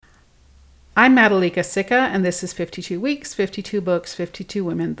I'm Madalika Sikka, and this is 52 Weeks, 52 Books, 52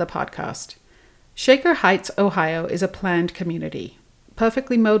 Women, the podcast. Shaker Heights, Ohio is a planned community.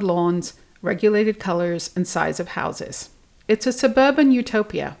 Perfectly mowed lawns, regulated colors, and size of houses. It's a suburban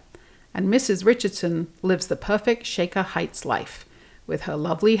utopia, and Mrs. Richardson lives the perfect Shaker Heights life, with her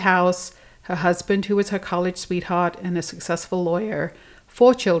lovely house, her husband who is her college sweetheart and a successful lawyer,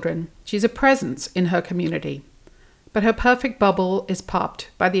 4 children. She's a presence in her community. But her perfect bubble is popped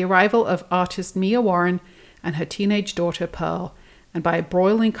by the arrival of artist Mia Warren and her teenage daughter Pearl, and by a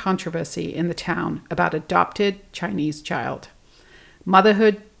broiling controversy in the town about adopted Chinese child.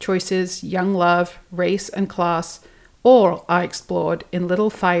 Motherhood, choices, young love, race, and class all are explored in Little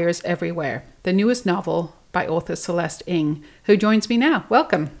Fires Everywhere, the newest novel by author Celeste Ng, who joins me now.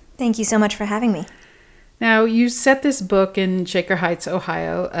 Welcome. Thank you so much for having me. Now, you set this book in Shaker Heights,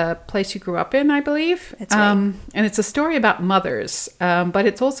 Ohio, a place you grew up in, I believe. That's right. And it's a story about mothers, but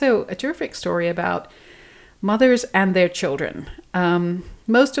it's also a terrific story about mothers and their children.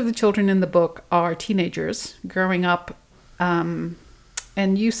 Most of the children in the book are teenagers growing up, and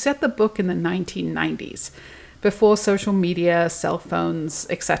you set the book in the 1990s, before social media, cell phones,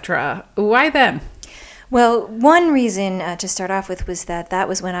 etc. Why then? Well, one reason to start off with was that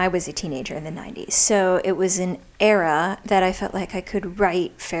was when I was a teenager in the 90s. So it was an era that I felt like I could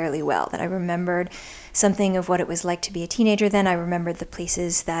write fairly well, that I remembered something of what it was like to be a teenager then. I remembered the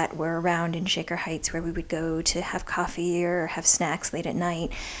places that were around in Shaker Heights where we would go to have coffee or have snacks late at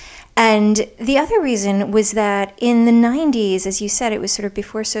night. And the other reason was that in the 90s, as you said, it was sort of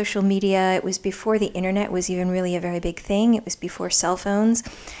before social media. It was before the internet was even really a very big thing. It was before cell phones.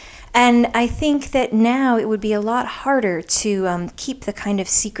 And I think that now it would be a lot harder to keep the kind of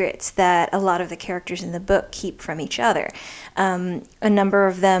secrets that a lot of the characters in the book keep from each other. A number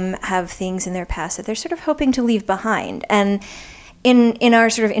of them have things in their past that they're sort of hoping to leave behind. And in our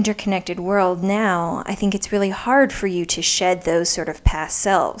sort of interconnected world now, I think it's really hard for you to shed those sort of past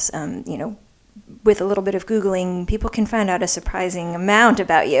selves. With a little bit of Googling, people can find out a surprising amount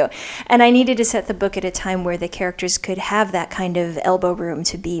about you. And I needed to set the book at a time where the characters could have that kind of elbow room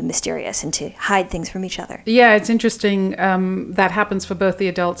to be mysterious and to hide things from each other. Yeah, it's interesting. That happens for both the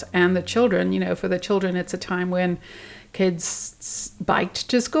adults and the children. You know, for the children, it's a time when kids biked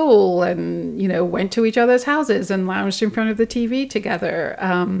to school and, went to each other's houses and lounged in front of the TV together.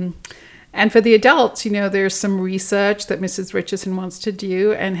 And for the adults, there's some research that Mrs. Richardson wants to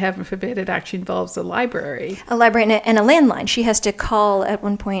do, and heaven forbid it actually involves a library. A library and a landline. She has to call at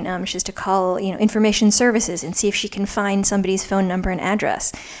one point, she has to call, information services and see if she can find somebody's phone number and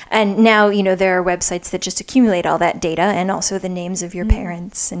address. And now, there are websites that just accumulate all that data and also the names of your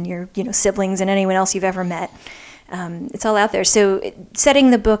parents and your, siblings and anyone else you've ever met. It's all out there. So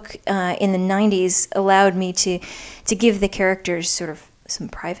setting the book in the 90s allowed me to give the characters sort of some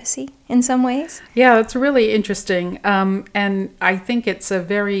privacy in some ways. Yeah, it's really interesting. And I think it's a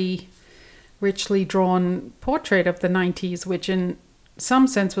very richly drawn portrait of the 90s, which in some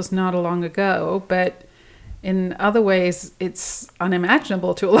sense was not long ago, but in other ways it's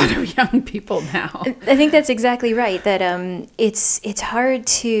unimaginable to a lot of young people now. I think that's exactly right, that it's hard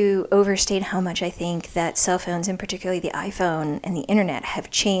to overstate how much I think that cell phones, and particularly the iPhone and the internet, have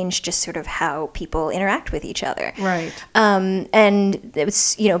changed just sort of how people interact with each other. Right. And it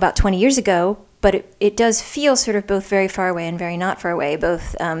was, about 20 years ago, but it does feel sort of both very far away and very not far away,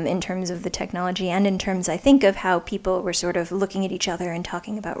 both in terms of the technology and in terms, I think, of how people were sort of looking at each other and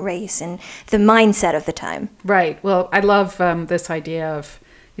talking about race and the mindset of the time. Right. Well, I love this idea of,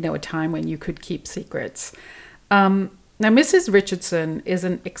 a time when you could keep secrets. Now, Mrs. Richardson is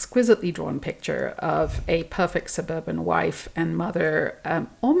an exquisitely drawn picture of a perfect suburban wife and mother,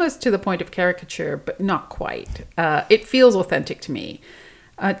 almost to the point of caricature, but not quite. It feels authentic to me.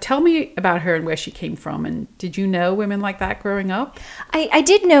 Tell me about her and where she came from. And did you know women like that growing up? I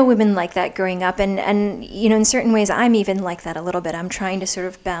did know women like that growing up. And in certain ways, I'm even like that a little bit. I'm trying to sort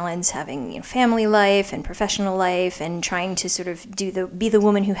of balance having family life and professional life and trying to sort of be the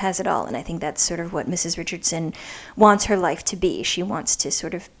woman who has it all. And I think that's sort of what Mrs. Richardson wants her life to be. She wants to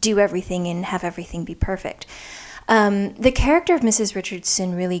sort of do everything and have everything be perfect. The character of Mrs.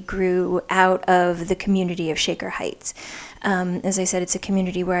 Richardson really grew out of the community of Shaker Heights. As I said, it's a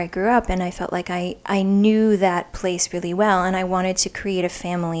community where I grew up, and I felt like I knew that place really well, and I wanted to create a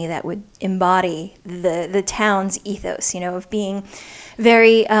family that would embody the town's ethos, of being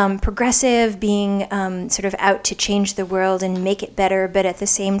very progressive, being sort of out to change the world and make it better, but at the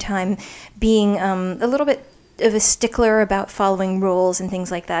same time being a little bit of a stickler about following rules and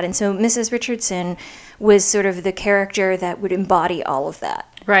things like that. And so Mrs. Richardson was sort of the character that would embody all of that.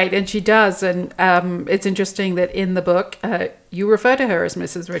 Right, and she does. And it's interesting that in the book, you refer to her as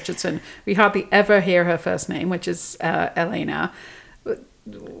Mrs. Richardson. We hardly ever hear her first name, which is Elena.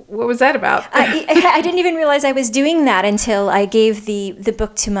 What was that about? I didn't even realize I was doing that until I gave the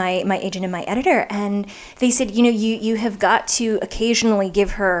book to my agent and my editor. And they said, you have got to occasionally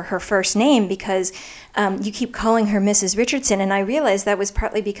give her first name because you keep calling her Mrs. Richardson. And I realized that was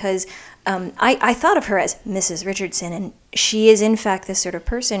partly because I thought of her as Mrs. Richardson, and she is in fact the sort of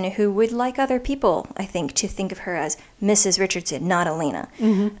person who would like other people, I think, to think of her as Mrs. Richardson, not Elena.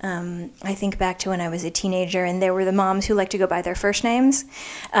 Mm-hmm. I think back to when I was a teenager, and there were the moms who liked to go by their first names.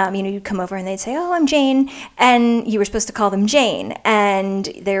 You'd come over and they'd say, "Oh, I'm Jane," and you were supposed to call them Jane. And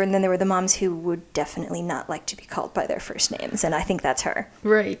then there were the moms who would definitely not like to be called by their first names, and I think that's her.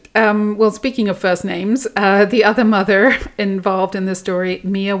 Right. Well, speaking of first names, the other mother involved in this story,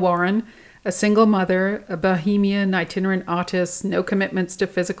 Mia Warren, a single mother, a bohemian itinerant artist, no commitments to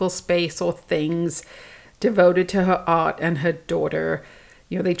physical space or things, devoted to her art and her daughter.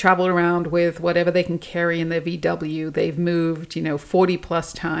 They travel around with whatever they can carry in their VW. They've moved, 40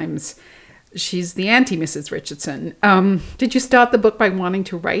 plus times. She's the anti-Mrs. Richardson. Did you start the book by wanting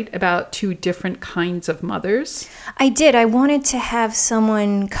to write about two different kinds of mothers? I did. I wanted to have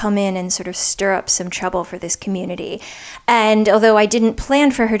someone come in and sort of stir up some trouble for this community. And although I didn't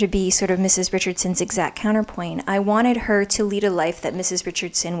plan for her to be sort of Mrs. Richardson's exact counterpoint, I wanted her to lead a life that Mrs.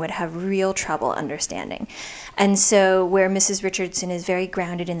 Richardson would have real trouble understanding. And so where Mrs. Richardson is very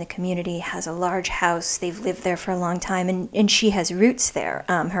grounded in the community, has a large house, they've lived there for a long time, and she has roots there.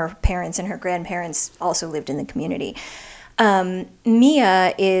 Her parents and her grandparents also lived in the community.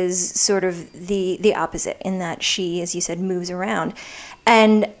 Mia is sort of the opposite in that she, as you said, moves around.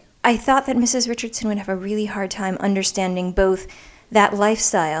 And I thought that Mrs. Richardson would have a really hard time understanding both that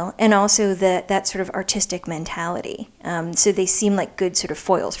lifestyle and also that sort of artistic mentality. So they seem like good sort of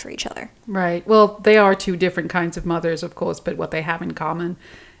foils for each other. Right. Well, they are two different kinds of mothers, of course, but what they have in common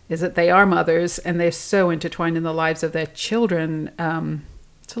is that they are mothers and they're so intertwined in the lives of their children.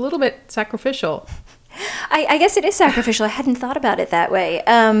 It's a little bit sacrificial. I guess it is sacrificial. I hadn't thought about it that way.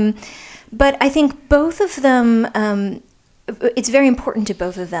 But I think both of them, it's very important to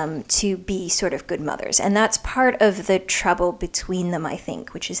both of them to be sort of good mothers. And that's part of the trouble between them, I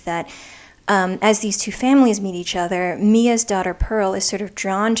think, which is that as these two families meet each other, Mia's daughter Pearl is sort of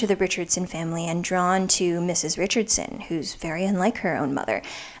drawn to the Richardson family and drawn to Mrs. Richardson, who's very unlike her own mother.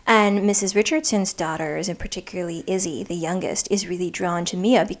 And Mrs. Richardson's daughters, and particularly Izzy, the youngest, is really drawn to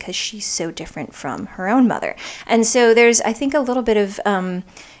Mia because she's so different from her own mother. And so there's, I think, a little bit of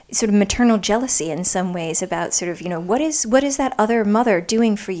sort of maternal jealousy in some ways about sort of, what is that other mother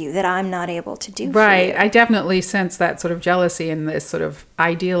doing for you that I'm not able to do for you? Right. I definitely sense that sort of jealousy in this sort of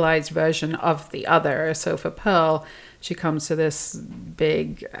idealized version of the other. So for Pearl, she comes to this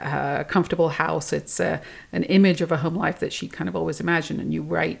big, comfortable house. It's an image of a home life that she kind of always imagined. And you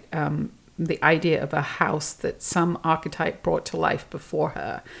write the idea of a house that some archetype brought to life before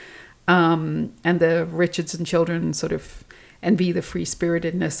her. And the Richardson children sort of envy the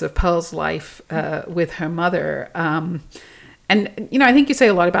free-spiritedness of Pearl's life with her mother. And, I think you say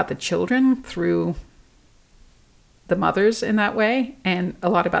a lot about the children through the mothers in that way, and a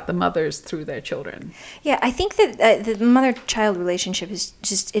lot about the mothers through their children. Yeah, I think that the mother-child relationship is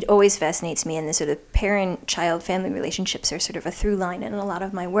just, it always fascinates me, and the sort of parent-child family relationships are sort of a through line in a lot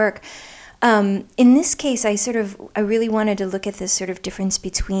of my work. In this case, I really wanted to look at this sort of difference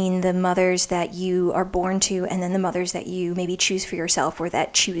between the mothers that you are born to and then the mothers that you maybe choose for yourself or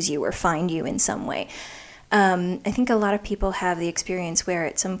that choose you or find you in some way. I think a lot of people have the experience where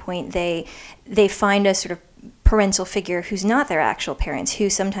at some point they find a sort of parental figure who's not their actual parents, who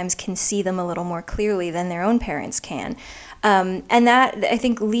sometimes can see them a little more clearly than their own parents can. And that, I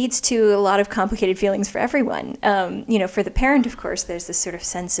think, leads to a lot of complicated feelings for everyone. For the parent, of course, there's this sort of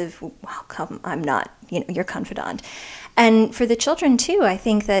sense of, well, come, I'm not, your confidant. And for the children, too, I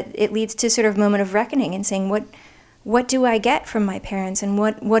think that it leads to sort of a moment of reckoning and saying, what do I get from my parents, and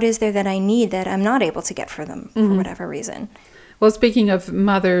what is there that I need that I'm not able to get for them for whatever reason? Well, speaking of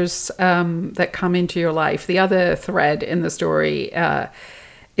mothers that come into your life, the other thread in the story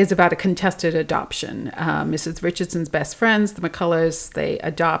is about a contested adoption. Mrs. Richardson's best friends, the McCullers, they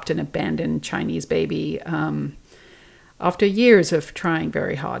adopt an abandoned Chinese baby after years of trying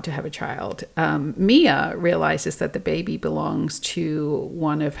very hard to have a child. Mia realizes that the baby belongs to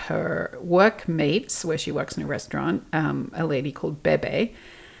one of her workmates, where she works in a restaurant, a lady called Bebe.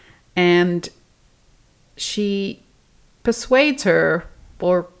 And she persuades her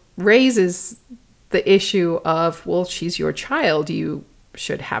or raises the issue of, well, she's your child, you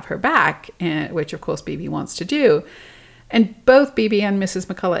should have her back, which of course Bebe wants to do. And both Bibi and Mrs.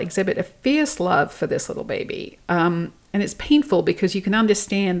 McCullough exhibit a fierce love for this little baby. And it's painful because you can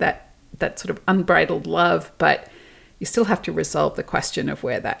understand that sort of unbridled love, but you still have to resolve the question of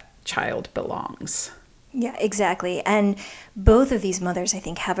where that child belongs. Yeah, exactly. And both of these mothers, I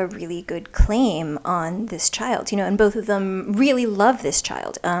think, have a really good claim on this child, and both of them really love this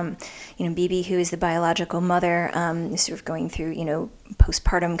child. Bibi, who is the biological mother, is sort of going through,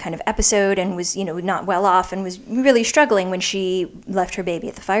 postpartum kind of episode and was, not well off and was really struggling when she left her baby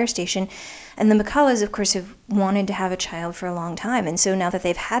at the fire station. And the McCulloughs, of course, have wanted to have a child for a long time. And so now that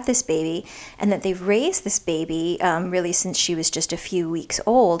they've had this baby and that they've raised this baby really since she was just a few weeks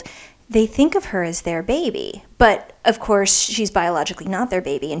old, they think of her as their baby. But of course, she's biologically not their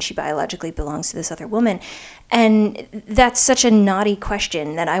baby, and she biologically belongs to this other woman. And that's such a knotty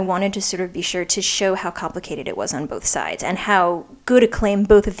question that I wanted to sort of be sure to show how complicated it was on both sides and how good a claim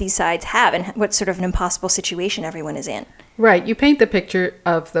both of these sides have and what sort of an impossible situation everyone is in. Right. You paint the picture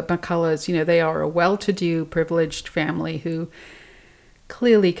of the McCulloughs. They are a well-to-do, privileged family who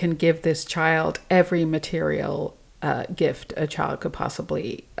clearly can give this child every material gift a child could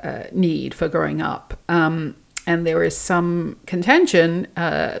possibly need for growing up. And there is some contention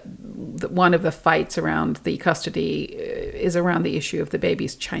that one of the fights around the custody is around the issue of the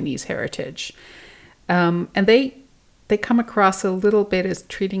baby's Chinese heritage. And they come across a little bit as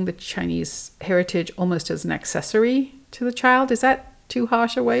treating the Chinese heritage almost as an accessory to the child. Is that too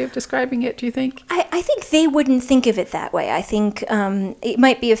harsh a way of describing it, do you think? I think they wouldn't think of it that way. I think it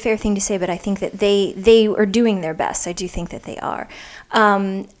might be a fair thing to say, but I think that they are doing their best. I do think that they are.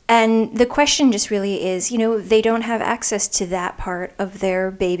 And the question just really is, they don't have access to that part of their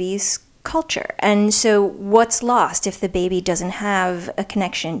baby's culture. And so what's lost if the baby doesn't have a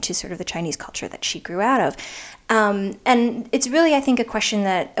connection to sort of the Chinese culture that she grew out of? And it's really, I think, a question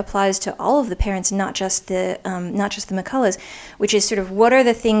that applies to all of the parents, not just the McCulloughs, which is sort of what are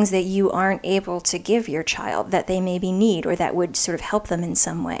the things that you aren't able to give your child that they maybe need or that would sort of help them in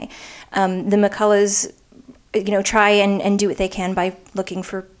some way. The McCulloughs, try and do what they can by looking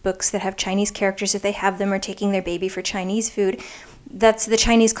for books that have Chinese characters if they have them, or taking their baby for Chinese food. That's the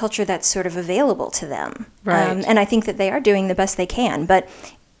Chinese culture that's sort of available to them. Right. And I think that they are doing the best they can, but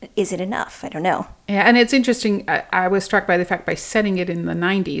is it enough? I don't know. Yeah, and it's interesting. I was struck by the fact by setting it in the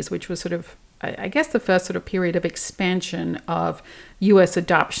 90s, which was sort of, I guess, the first sort of period of expansion of U.S.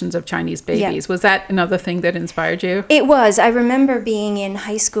 adoptions of Chinese babies. Yeah. Was that another thing that inspired you? It was. I remember being in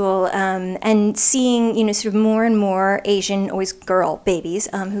high school and seeing, sort of more and more Asian, always girl babies,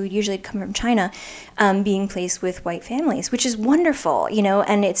 who usually come from China, being placed with white families, which is wonderful,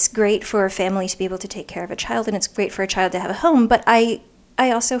 and it's great for a family to be able to take care of a child, and it's great for a child to have a home. But I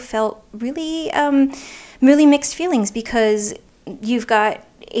also felt really, really mixed feelings because you've got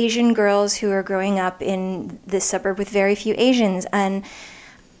Asian girls who are growing up in this suburb with very few Asians, and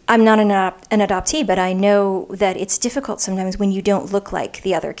I'm not an adoptee, but I know that it's difficult sometimes when you don't look like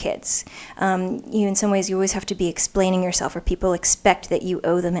the other kids. In some ways, you always have to be explaining yourself, or people expect that you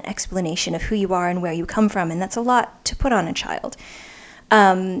owe them an explanation of who you are and where you come from, and that's a lot to put on a child.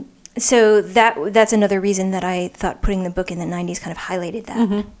 So that's another reason that I thought putting the book in the 90s kind of highlighted that.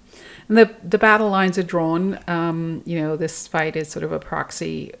 Mm-hmm. And the battle lines are drawn. This fight is sort of a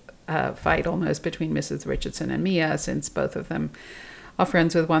proxy fight almost between Mrs. Richardson and Mia, since both of them are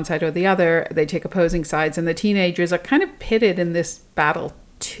friends with one side or the other. They take opposing sides, and the teenagers are kind of pitted in this battle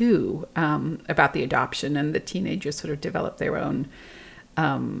too, about the adoption, and the teenagers sort of develop their own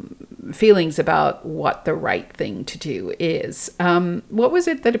feelings about what the right thing to do is. What was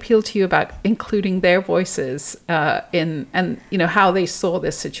it that appealed to you about including their voices in, and how they saw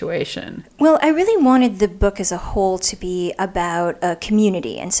this situation? Well, I really wanted the book as a whole to be about a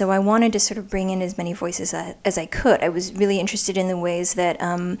community, and so I wanted to sort of bring in as many voices as I could. I was really interested in the ways that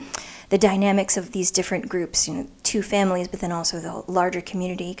the dynamics of these different groups, two families, but then also the larger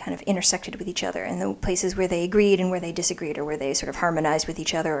community kind of intersected with each other, and the places where they agreed and where they disagreed, or where they sort of harmonized with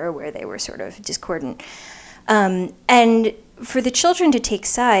each other, or where they were sort of discordant. And for the children to take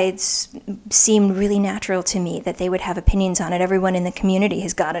sides seemed really natural to me, that they would have opinions on it. Everyone in the community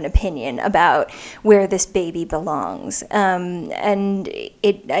has got an opinion about where this baby belongs. And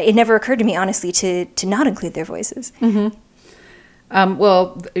it never occurred to me, honestly, to not include their voices. Mm-hmm.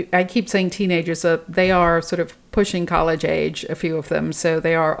 Well, I keep saying teenagers, they are sort of pushing college age, a few of them. So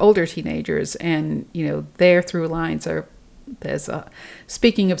they are older teenagers, and, their through lines are,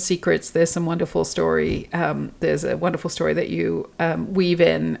 speaking of secrets, there's some wonderful story. There's a wonderful story that you weave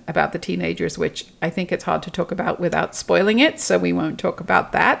in about the teenagers, which I think it's hard to talk about without spoiling it. So we won't talk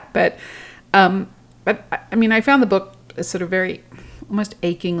about that. But I mean, I found the book a sort of very, almost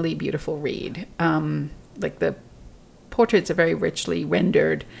achingly beautiful read. Like the portraits are very richly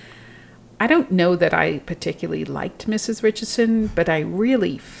rendered. I don't know that I particularly liked Mrs. Richardson, but I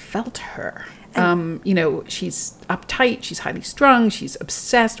really felt her. She's uptight, she's highly strung, she's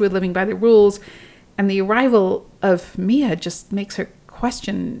obsessed with living by the rules. And the arrival of Mia just makes her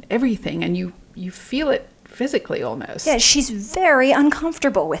question everything. And you feel it physically almost. Yeah, she's very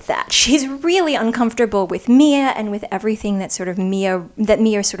uncomfortable with that. She's really uncomfortable with Mia and with everything that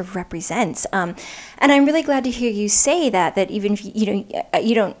Mia sort of represents. And I'm really glad to hear you say that even if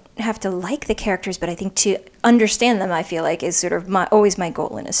you don't have to like the characters, but I think to understand them, I feel like is sort of always my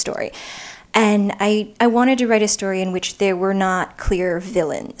goal in a story. And I wanted to write a story in which there were not clear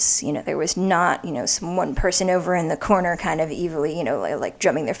villains. There was not, some one person over in the corner kind of evilly, like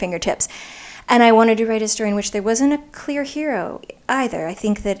drumming their fingertips. And I wanted to write a story in which there wasn't a clear hero either. I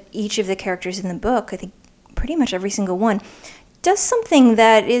think that each of the characters in the book, I think pretty much every single one, does something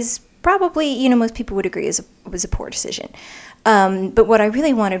that is probably, most people would agree was a poor decision. But what I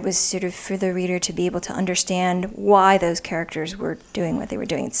really wanted was sort of for the reader to be able to understand why those characters were doing what they were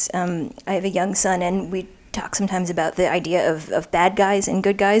doing. I have a young son, and we talk sometimes about the idea of bad guys and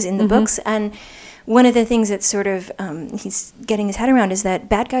good guys in the books. And one of the things that sort of he's getting his head around is that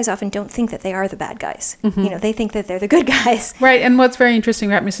bad guys often don't think that they are the bad guys. They think that they're the good guys. Right. And what's very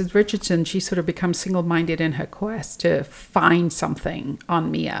interesting about Mrs. Richardson, she sort of becomes single-minded in her quest to find something on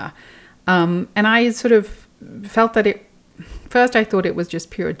Mia. And I sort of felt that first I thought it was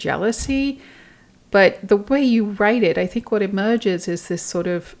just pure jealousy, but the way you write it, I think what emerges is this sort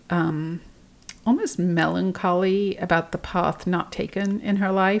of almost melancholy about the path not taken in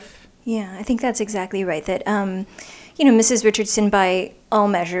her life. Yeah, I think that's exactly right. That, Mrs. Richardson, by all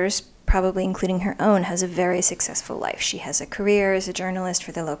measures, probably including her own, has a very successful life. She has a career as a journalist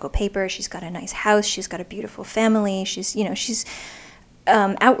for the local paper. She's got a nice house. She's got a beautiful family. She's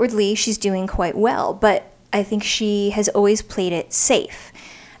outwardly, she's doing quite well. But I think she has always played it safe.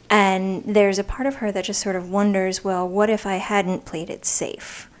 And there's a part of her that just sort of wonders, well, what if I hadn't played it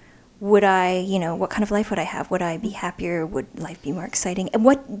safe? Would I, what kind of life would I have? Would I be happier? Would life be more exciting? And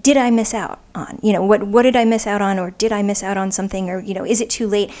what did I miss out on? What did I miss out on? Or did I miss out on something? Or, is it too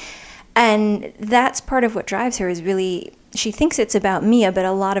late? And that's part of what drives her is really, she thinks it's about Mia, but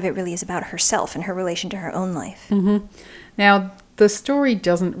a lot of it really is about herself and her relation to her own life. Mm-hmm. Now, the story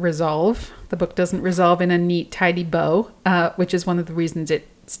doesn't resolve. The book doesn't resolve in a neat, tidy bow, which is one of the reasons it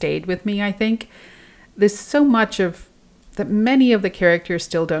stayed with me, I think. There's so much of that many of the characters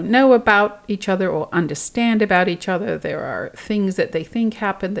still don't know about each other or understand about each other. There are things that they think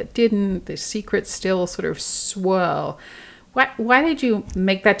happened that didn't. The secrets still sort of swirl. Why did you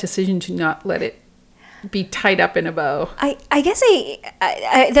make that decision to not let it be tied up in a bow? I guess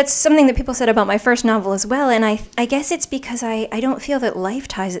I that's something that people said about my first novel as well, and I guess it's because I don't feel that life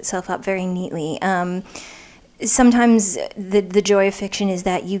ties itself up very neatly. Sometimes the joy of fiction is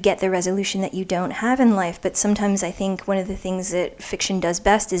that you get the resolution that you don't have in life, but sometimes I think one of the things that fiction does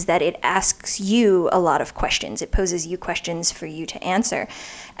best is that it asks you a lot of questions. It poses you questions for you to answer.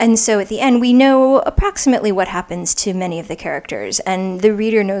 And so at the end, we know approximately what happens to many of the characters, and the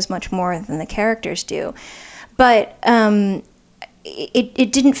reader knows much more than the characters do. But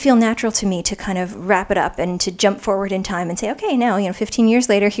it didn't feel natural to me to kind of wrap it up and to jump forward in time and say, okay, now, 15 years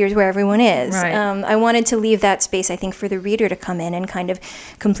later, here's where everyone is. Right. I wanted to leave that space, I think, for the reader to come in and kind of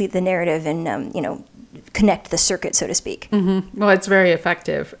complete the narrative and, connect the circuit, so to speak. Mm-hmm. Well, it's very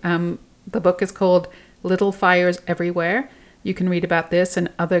effective. The book is called Little Fires Everywhere. You can read about this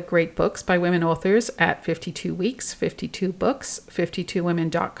and other great books by women authors at 52 Weeks, 52 Books,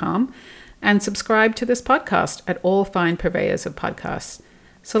 52women.com. And subscribe to this podcast at all fine purveyors of podcasts.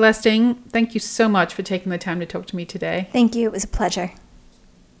 Celeste Ng, thank you so much for taking the time to talk to me today. Thank you. It was a pleasure.